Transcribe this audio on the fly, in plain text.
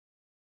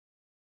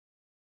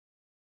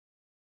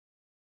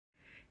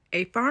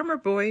A Farmer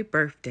Boy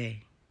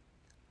Birthday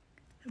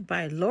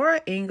by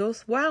Laura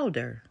Ingalls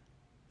Wilder.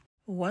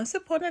 Once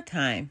upon a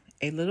time,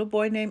 a little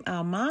boy named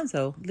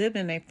Almanzo lived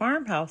in a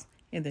farmhouse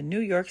in the New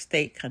York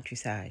State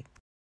countryside.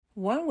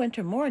 One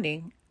winter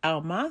morning,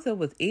 Almanzo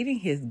was eating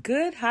his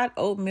good hot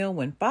oatmeal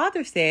when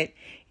Father said,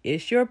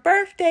 "It's your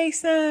birthday,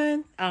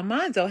 son."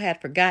 Almanzo had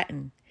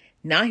forgotten.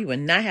 Now he would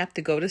not have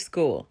to go to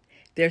school.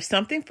 "There's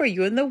something for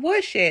you in the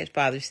woodshed,"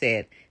 Father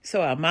said.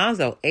 So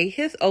Almanzo ate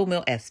his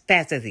oatmeal as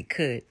fast as he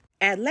could.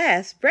 At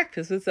last,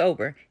 breakfast was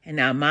over, and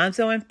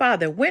Almanzo and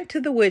Father went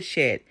to the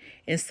woodshed.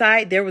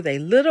 Inside, there was a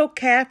little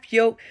calf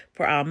yoke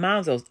for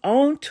Almanzo's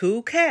own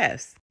 2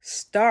 calves,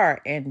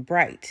 Star and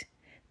Bright.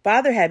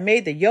 Father had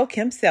made the yoke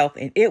himself,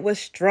 and it was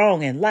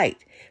strong and light.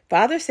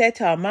 Father said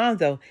to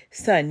Almanzo,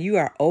 "Son, you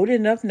are old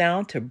enough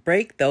now to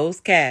break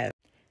those calves."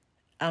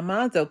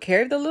 Almanzo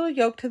carried the little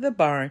yoke to the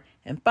barn,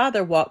 and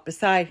Father walked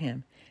beside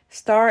him.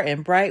 Star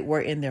and Bright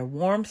were in their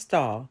warm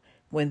stall.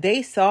 When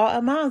they saw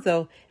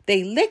Almanzo,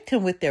 they licked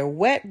him with their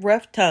wet,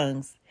 rough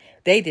tongues.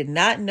 They did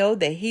not know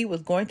that he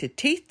was going to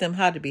teach them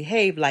how to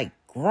behave like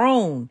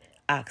grown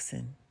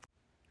oxen.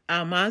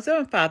 Almanzo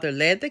and Father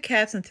led the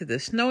calves into the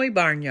snowy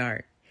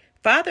barnyard.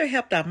 Father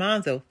helped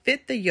Almanzo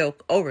fit the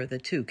yoke over the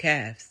 2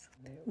 calves.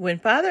 When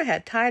Father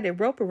had tied a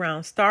rope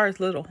around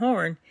Star's little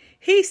horn,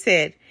 he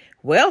said,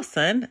 "Well,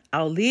 son,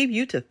 I'll leave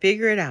you to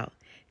figure it out."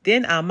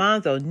 Then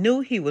Almanzo knew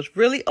he was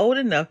really old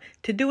enough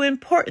to do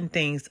important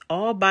things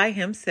all by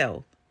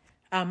himself.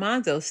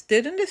 Almanzo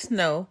stood in the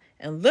snow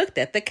and looked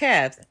at the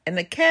calves, and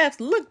the calves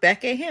looked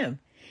back at him.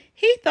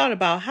 He thought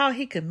about how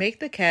he could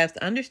make the calves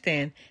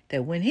understand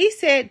that when he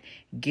said,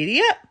 "Giddy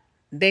up,"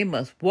 they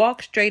must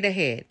walk straight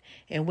ahead,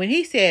 and when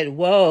he said,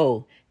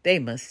 "Whoa," they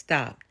must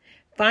stop.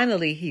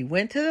 Finally, he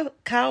went to the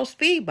cow's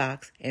feed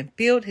box and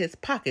filled his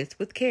pockets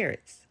with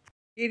carrots.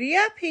 "Giddy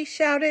up," he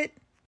shouted.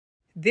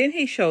 Then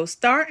he showed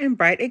Star and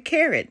Bright a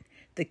carrot.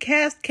 The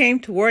calves came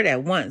toward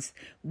at once.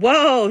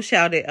 "Whoa,"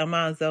 shouted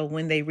Almanzo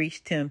when they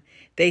reached him.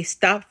 They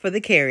stopped for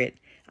the carrot.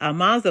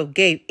 Almanzo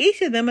gave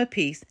each of them a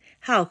piece.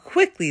 How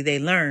quickly they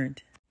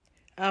learned.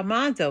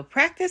 Almanzo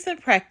practiced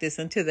and practiced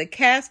until the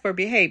calves were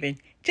behaving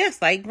just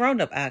like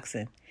grown-up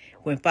oxen.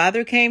 When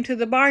Father came to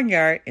the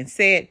barnyard and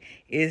said,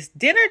 "It's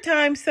dinner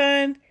time,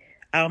 son,"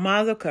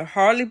 Almanzo could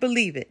hardly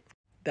believe it.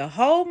 The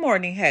whole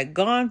morning had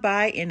gone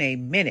by in a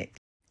minute.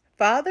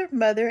 Father,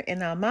 Mother,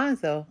 and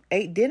Almanzo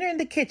ate dinner in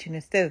the kitchen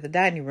instead of the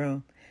dining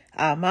room.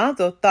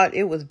 Almanzo thought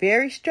it was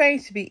very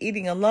strange to be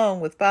eating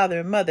alone with Father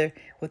and Mother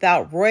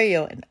without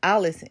Royal and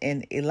Alice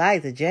and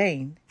Eliza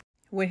Jane.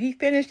 When he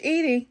finished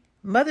eating,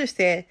 Mother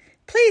said,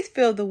 "Please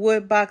fill the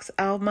wood box,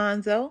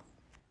 Almanzo."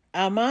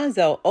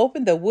 Almanzo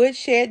opened the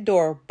woodshed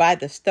door by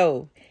the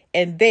stove,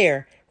 and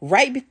there,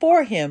 right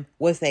before him,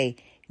 was a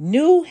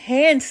new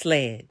hand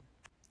sled.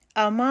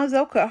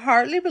 Almanzo could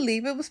hardly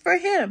believe it was for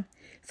him,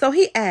 so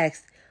he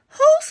asked,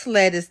 "Whose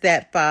sled is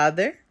that,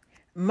 Father?"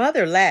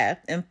 Mother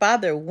laughed, and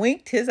Father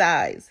winked his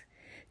eyes.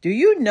 "Do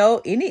you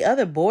know any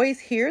other boys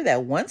here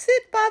that wants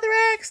it?" Father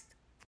asked.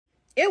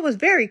 It was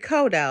very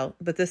cold out,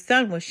 but the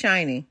sun was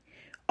shining.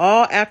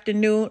 All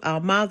afternoon,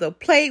 Almanzo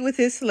played with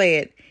his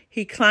sled.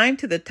 He climbed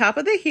to the top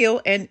of the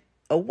hill, and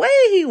away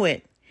he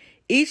went.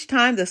 Each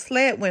time the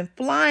sled went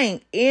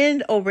flying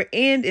end over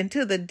end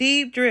into the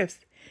deep drifts.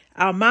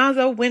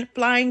 Almanzo went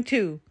flying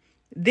too.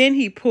 Then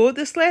he pulled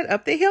the sled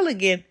up the hill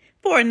again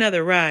for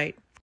another ride.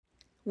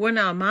 When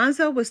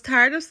Almanzo was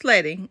tired of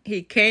sledding,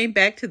 he came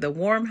back to the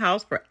warm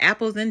house for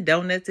apples and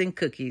donuts and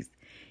cookies.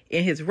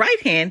 In his right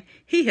hand,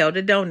 he held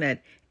a donut,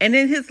 and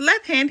in his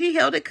left hand, he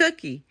held a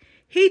cookie.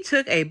 He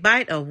took a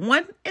bite of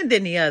one and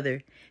then the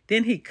other.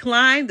 Then he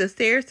climbed the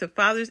stairs to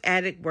Father's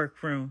attic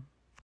workroom.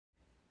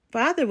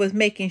 Father was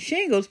making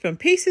shingles from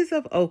pieces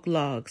of oak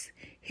logs.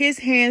 His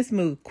hands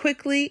moved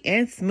quickly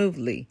and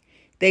smoothly.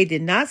 They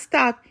did not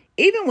stop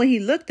even when he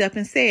looked up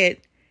and said,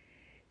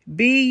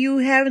 "Be you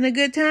having a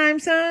good time,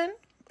 son?"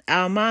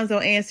 Almanzo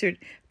answered,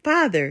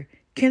 "Father,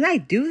 can I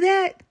do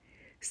that?"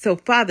 So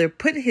Father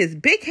put his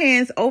big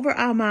hands over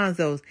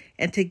Almanzo's,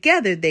 and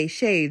together they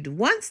shaved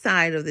one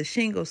side of the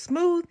shingle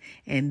smooth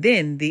and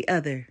then the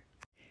other.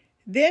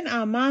 Then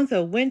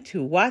Almanzo went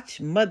to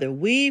watch Mother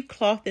weave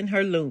cloth in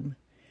her loom.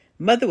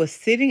 Mother was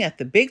sitting at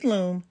the big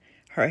loom.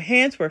 Her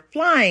hands were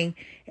flying,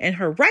 and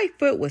her right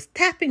foot was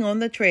tapping on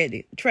the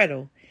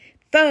treadle.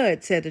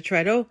 "Thud," said the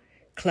treadle.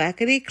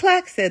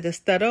 "Clackety-clack," said the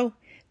stuttle.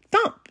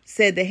 "Thump,"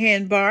 said the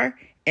handbar,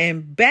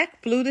 and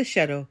back flew the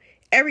shuttle.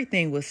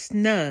 Everything was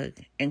snug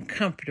and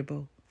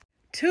comfortable.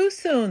 Too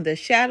soon the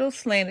shadows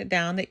slanted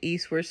down the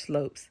eastward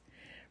slopes.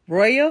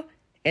 Royal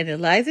and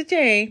Eliza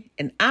Jane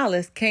and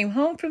Alice came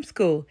home from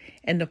school,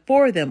 and the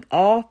 4 of them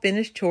all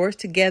finished chores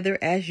together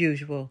as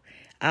usual.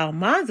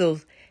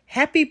 Almanzo's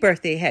happy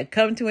birthday had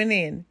come to an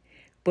end,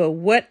 but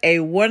what a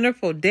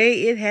wonderful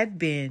day it had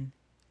been.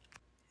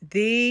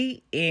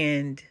 The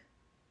end.